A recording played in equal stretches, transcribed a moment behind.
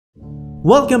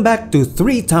Welcome back to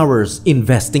Three Towers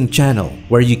Investing Channel,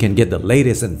 where you can get the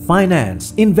latest in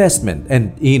finance, investment,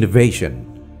 and innovation.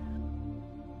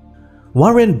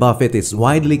 Warren Buffett is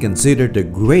widely considered the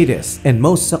greatest and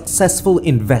most successful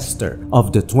investor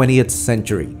of the 20th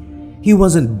century. He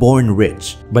wasn't born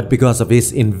rich, but because of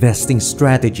his investing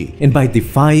strategy and by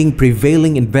defying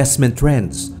prevailing investment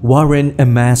trends, Warren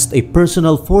amassed a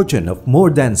personal fortune of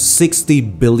more than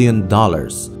 $60 billion.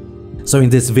 So in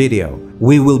this video,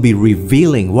 we will be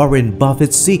revealing Warren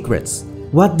Buffett's secrets.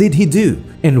 What did he do?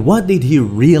 And what did he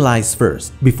realize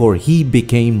first before he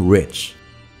became rich?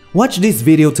 Watch this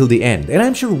video till the end, and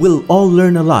I'm sure we'll all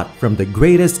learn a lot from the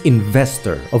greatest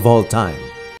investor of all time.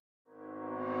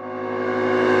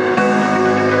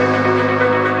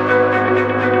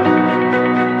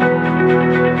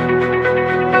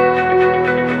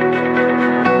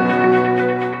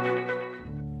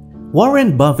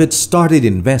 Warren Buffett started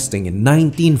investing in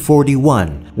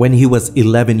 1941 when he was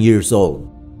 11 years old.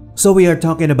 So we are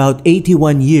talking about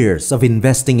 81 years of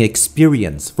investing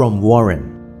experience from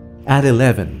Warren. At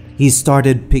 11, he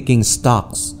started picking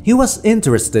stocks. He was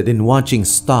interested in watching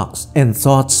stocks and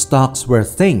thought stocks were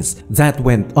things that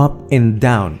went up and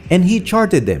down, and he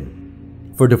charted them.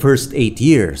 For the first 8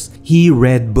 years, he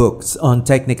read books on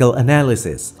technical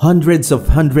analysis, hundreds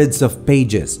of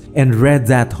pages, and read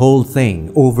that whole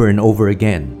thing over and over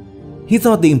again. He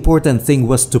thought the important thing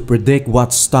was to predict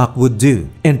what stock would do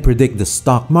and predict the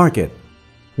stock market.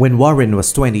 When Warren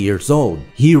was 20 years old,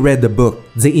 he read the book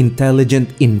The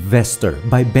Intelligent Investor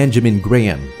by Benjamin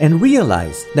Graham and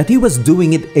realized that he was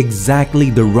doing it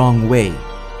exactly the wrong way.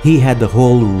 He had the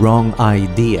whole wrong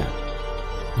idea.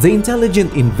 The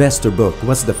Intelligent Investor book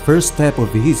was the first step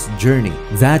of his journey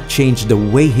that changed the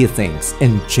way he thinks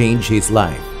and changed his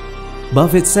life.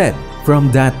 Buffett said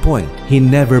from that point, he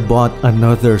never bought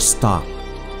another stock.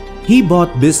 He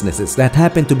bought businesses that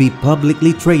happened to be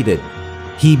publicly traded.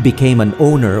 He became an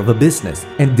owner of a business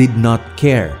and did not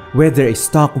care whether a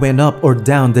stock went up or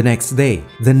down the next day,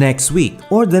 the next week,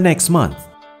 or the next month.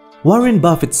 Warren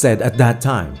Buffett said at that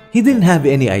time, he didn't have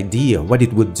any idea what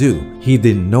it would do. He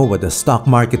didn't know what the stock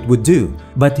market would do,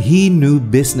 but he knew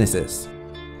businesses.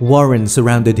 Warren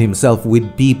surrounded himself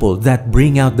with people that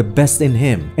bring out the best in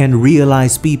him and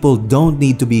realize people don't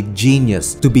need to be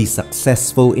genius to be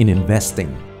successful in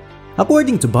investing.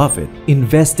 According to Buffett,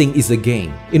 investing is a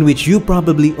game in which you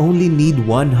probably only need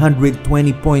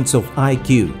 120 points of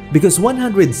IQ because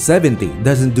 170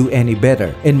 doesn't do any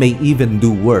better and may even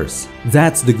do worse.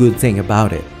 That's the good thing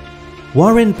about it.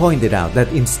 Warren pointed out that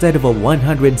instead of a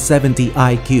 170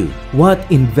 IQ, what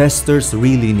investors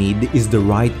really need is the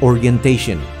right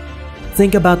orientation.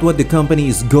 Think about what the company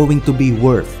is going to be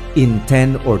worth in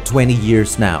 10 or 20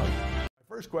 years now.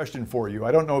 First question for you.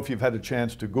 I don't know if you've had a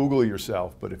chance to Google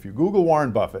yourself, but if you Google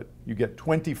Warren Buffett, you get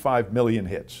 25 million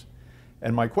hits.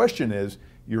 And my question is,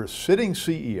 you're a sitting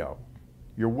CEO,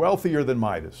 you're wealthier than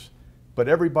Midas, but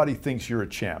everybody thinks you're a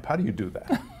champ. How do you do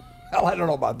that? Well, I don't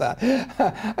know about that.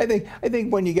 I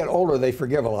think when you get older, they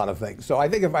forgive a lot of things. So I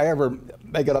think if I ever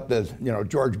make it up to,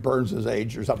 George Burns'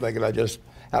 age or something, and I just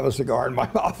have a cigar in my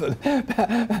mouth,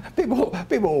 and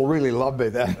people will really love me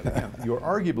then. You're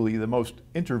arguably the most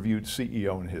interviewed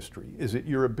CEO in history. Is it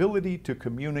your ability to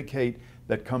communicate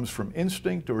that comes from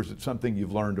instinct, or is it something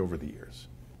you've learned over the years?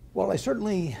 Well, I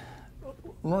certainly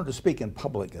learned to speak in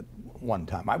public at one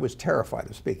time. I was terrified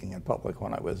of speaking in public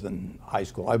when I was in high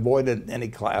school. I avoided any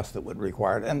class that would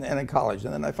require it, and in college.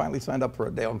 And then I finally signed up for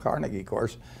a Dale Carnegie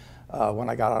course. When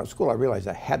I got out of school, I realized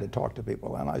I had to talk to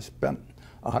people, and I spent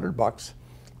 $100.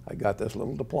 I got this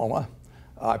little diploma.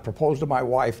 I proposed to my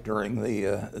wife during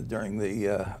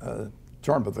the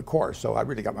term of the course, so I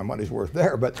really got my money's worth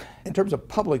there. But in terms of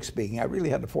public speaking, I really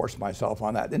had to force myself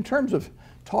on that. In terms of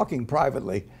talking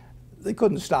privately, they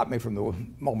couldn't stop me from the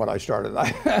moment I started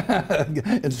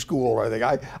in school or anything.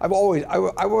 I've always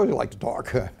liked to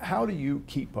talk. How do you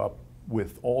keep up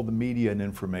with all the media and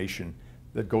information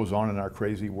that goes on in our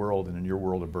crazy world and in your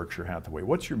world of Berkshire Hathaway?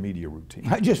 What's your media routine?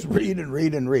 I just read and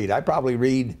read and read. I probably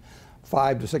read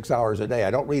 5 to 6 hours a day.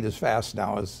 I don't read as fast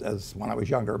now as when I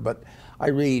was younger, but I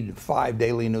read 5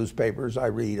 daily newspapers. I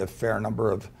read a fair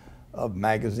number of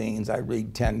magazines. I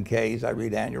read 10Ks. I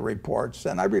read annual reports,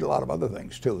 and I read a lot of other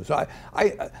things too. So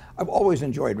I've always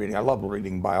enjoyed reading. I love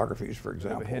reading biographies, for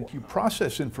example. And you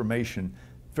process information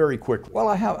very quickly. Well,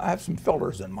 I have some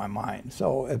filters in my mind.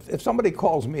 So if somebody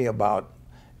calls me about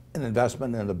an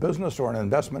investment in a business or an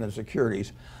investment in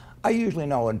securities, I usually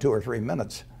know in 2 or 3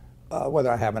 minutes whether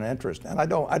I have an interest, and I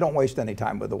don't waste any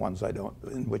time with the ones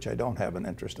in which I don't have an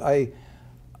interest. I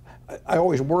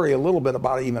always worry a little bit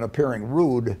about even appearing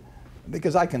rude,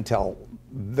 because I can tell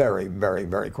very, very,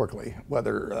 very quickly,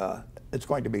 whether it's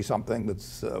going to be something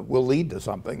that's will lead to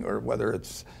something, or whether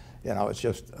it's, you know, it's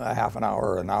just a half an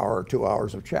hour, or 2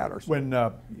 hours of chatter. When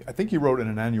I think you wrote in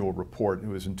an annual report, it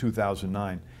was in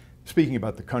 2009, speaking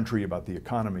about the country, about the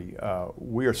economy,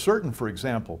 we are certain, for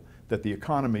example, that the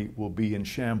economy will be in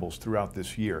shambles throughout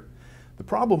this year. The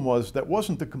problem was that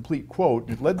wasn't the complete quote.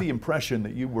 It led the impression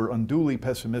that you were unduly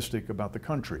pessimistic about the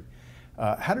country.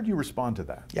 How did you respond to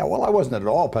that? Yeah, well, I wasn't at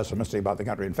all pessimistic about the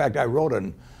country. In fact, I wrote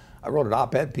an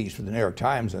op-ed piece for the New York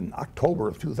Times in October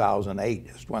of 2008,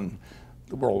 just when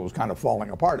the world was kind of falling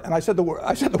apart. And I said the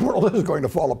world is going to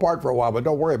fall apart for a while, but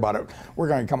don't worry about it. We're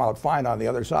going to come out fine on the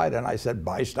other side. And I said,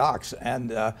 buy stocks.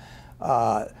 And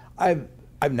I've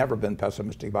never been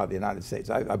pessimistic about the United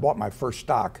States. I bought my first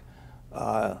stock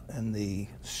in the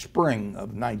spring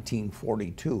of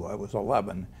 1942. I was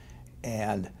 11,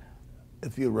 and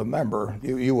if you remember,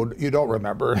 you don't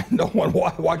remember. No one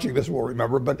watching this will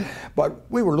remember, but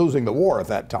we were losing the war at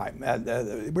that time,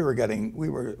 and we were getting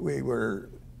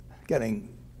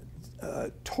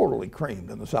totally creamed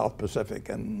in the South Pacific,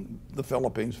 and the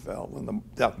Philippines fell, and the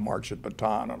Death March at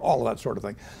Bataan, and all of that sort of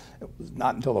thing. It was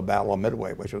not until the Battle of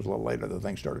Midway, which was a little later, that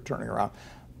things started turning around.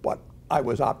 But I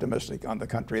was optimistic on the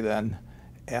country then,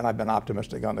 and I've been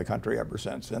optimistic on the country ever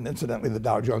since. And incidentally, the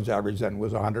Dow Jones average then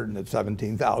was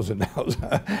 117,000 now.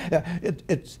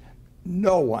 It's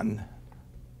no one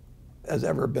has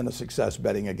ever been a success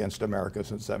betting against America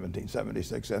since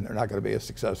 1776, and they're not going to be a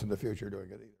success in the future doing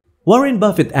it either. Warren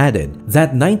Buffett added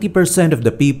that 90% of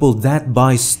the people that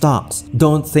buy stocks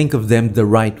don't think of them the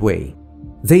right way.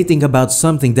 They think about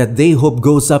something that they hope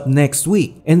goes up next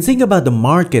week, and think about the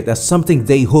market as something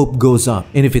they hope goes up,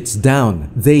 and if it's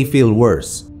down, they feel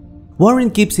worse. Warren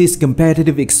keeps his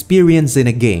competitive experience in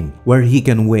a game where he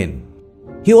can win.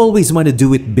 He always wants to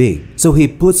do it big, so he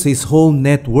puts his whole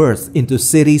net worth into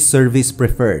City Service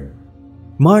Preferred.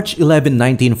 March 11,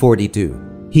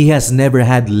 1942. He has never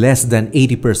had less than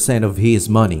 80% of his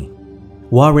money.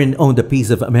 Warren owned a piece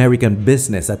of American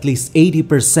business at least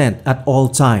 80% at all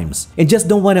times, and just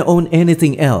don't want to own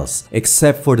anything else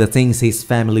except for the things his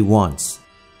family wants.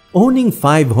 Owning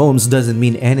 5 homes doesn't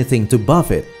mean anything to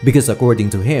Buffett because according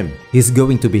to him, he's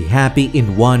going to be happy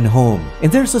in one home.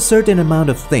 And there's a certain amount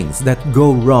of things that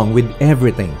go wrong with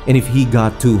everything, and if he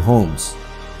got 2 homes.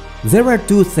 There are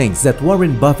 2 things that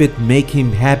Warren Buffett make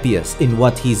him happiest in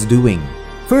what he's doing.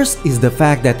 First is the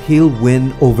fact that he'll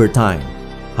win over time.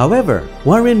 However,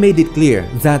 Warren made it clear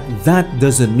that that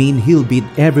doesn't mean he'll beat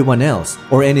everyone else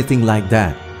or anything like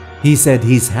that. He said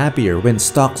he's happier when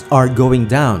stocks are going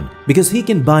down because he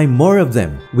can buy more of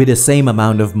them with the same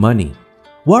amount of money.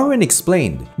 Warren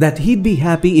explained that he'd be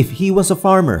happy if he was a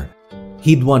farmer.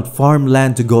 He'd want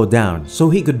farmland to go down so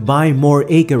he could buy more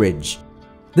acreage.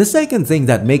 The second thing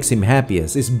that makes him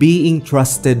happiest is being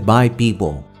trusted by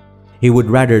people. He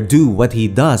would rather do what he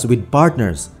does with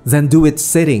partners than do it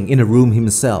sitting in a room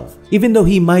himself, even though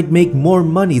he might make more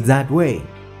money that way.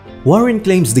 Warren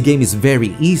claims the game is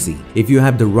very easy if you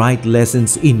have the right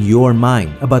lessons in your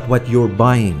mind about what you're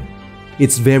buying.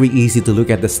 It's very easy to look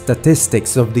at the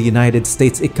statistics of the United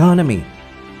States economy.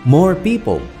 More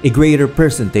people, a greater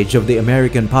percentage of the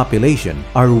American population,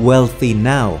 are wealthy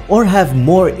now or have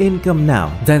more income now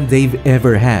than they've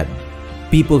ever had.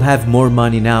 People have more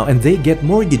money now and they get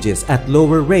mortgages at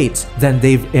lower rates than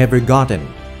they've ever gotten.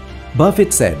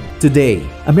 Buffett said, "Today,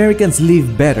 Americans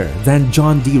live better than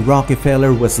John D.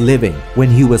 Rockefeller was living when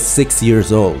he was 6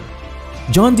 years old."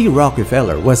 John D.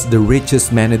 Rockefeller was the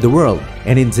richest man in the world,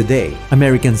 and in today,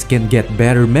 Americans can get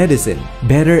better medicine,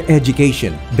 better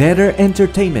education, better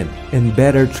entertainment, and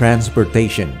better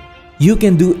transportation. You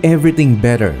can do everything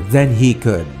better than he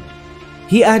could.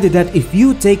 He added that if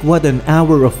you take what an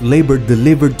hour of labor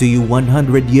delivered to you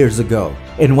 100 years ago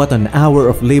and what an hour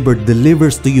of labor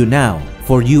delivers to you now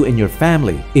for you and your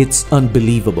family, it's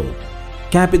unbelievable.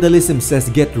 Capitalism says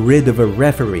get rid of a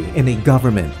referee and a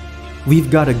government. We've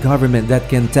got a government that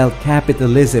can tell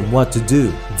capitalism what to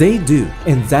do. They do,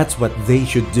 and that's what they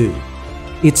should do.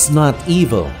 It's not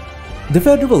evil. The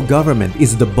federal government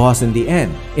is the boss in the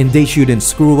end, and they shouldn't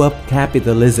screw up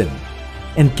capitalism.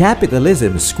 And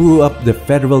capitalism screw up the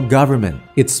federal government.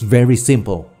 It's very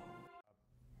simple.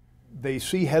 They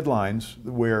see headlines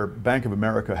where Bank of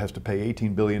America has to pay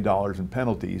 $18 billion in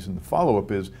penalties, and the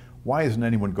follow-up is, why isn't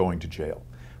anyone going to jail?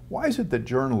 Why is it that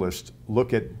journalists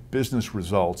look at business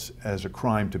results as a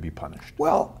crime to be punished?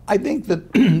 Well, I think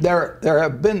that there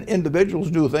have been individuals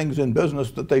do things in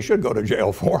business that they should go to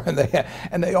jail for, and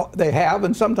they have,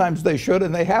 and sometimes they should,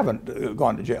 and they haven't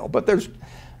gone to jail. But there's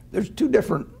 2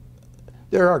 different.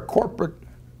 There are corporate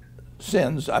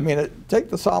sins. I mean, take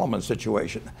the Solomon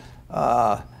situation.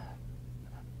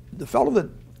 the fellow that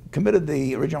committed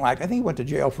the original act, I think he went to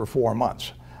jail for 4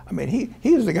 months. I mean, he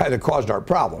is the guy that caused our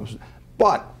problems.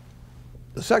 But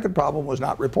the second problem was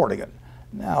not reporting it.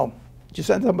 Now, did you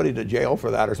send somebody to jail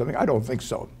for that or something? I don't think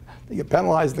so. You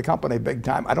penalize the company big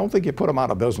time. I don't think you put them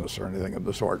out of business or anything of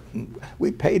the sort. And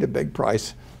we paid a big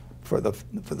price for the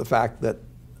fact that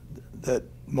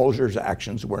Moser's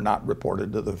actions were not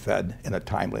reported to the Fed in a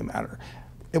timely manner.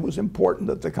 It was important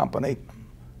that the company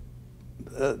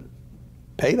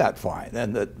pay that fine,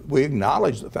 and that we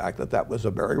acknowledge the fact that that was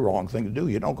a very wrong thing to do.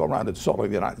 You don't go around insulting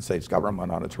the United States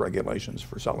government on its regulations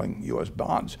for selling U.S.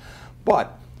 bonds.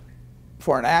 But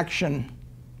for an action,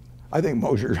 I think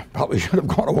Moser probably should have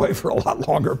gone away for a lot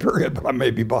longer period, but I may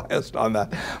be biased on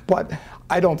that. But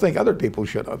I don't think other people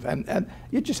should have. And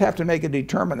you just have to make a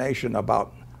determination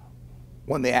about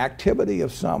when the activity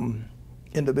of some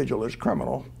individual is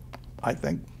criminal. I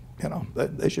think, you know,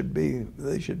 they should be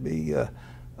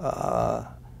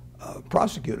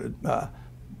prosecuted.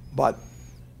 But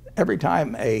every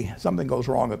time something goes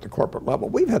wrong at the corporate level,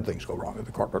 we've had things go wrong at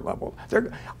the corporate level.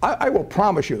 I will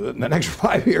promise you that in the next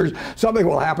 5 years, something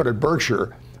will happen at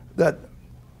Berkshire that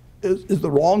is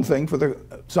the wrong thing for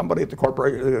somebody at the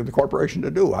corporation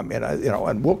to do. I mean, you know,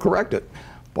 and we'll correct it,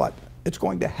 but it's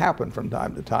going to happen from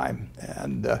time to time.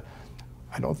 And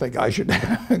I don't think I should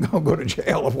go to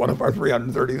jail if one of our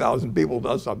 330,000 people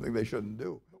does something they shouldn't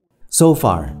do. So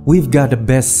far, we've got a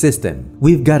best system.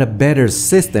 We've got a better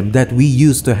system that we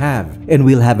used to have, and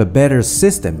we'll have a better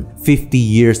system 50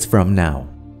 years from now.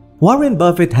 Warren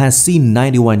Buffett has seen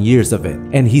 91 years of it,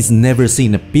 and he's never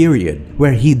seen a period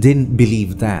where he didn't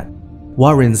believe that.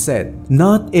 Warren said,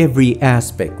 "Not every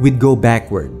aspect would go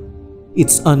backward."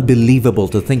 It's unbelievable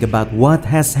to think about what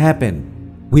has happened.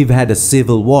 We've had a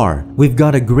civil war, we've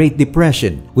got a Great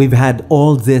Depression, we've had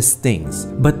all these things.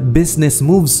 But business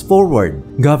moves forward,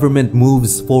 government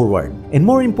moves forward, and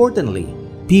more importantly,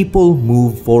 people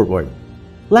move forward.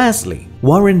 Lastly,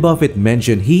 Warren Buffett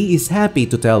mentioned he is happy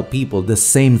to tell people the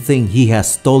same thing he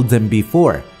has told them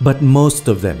before, but most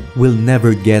of them will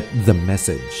never get the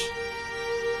message.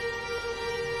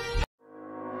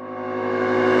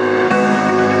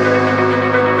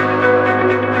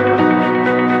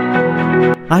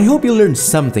 I hope you learned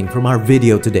something from our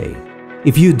video today.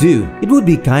 If you do, it would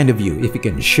be kind of you if you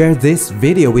can share this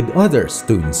video with others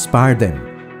to inspire them.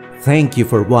 Thank you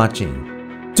for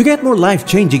watching. To get more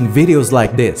life-changing videos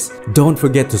like this, don't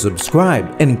forget to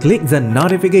subscribe and click the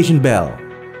notification bell.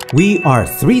 We are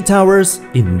Three Towers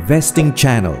Investing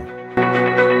Channel.